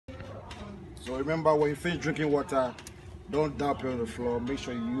So remember, when you finish drinking water, don't dump it on the floor. Make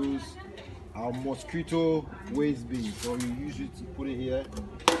sure you use our mosquito waste bin. So you use it to put it here,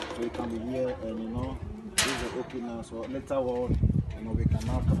 so it can be here, and this is open now. So later on, we can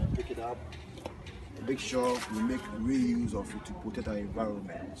now come and pick it up. Make sure we make reuse of it to protect our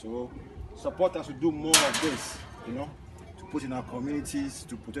environment. So support us to do more of this, to put in our communities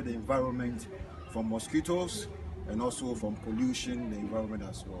to protect the environment from mosquitoes and also from pollution in the environment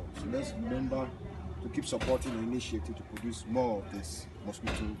as well. So let's remember to keep supporting the initiative to produce more of this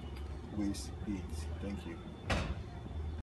mosquito waste bins. Thank you.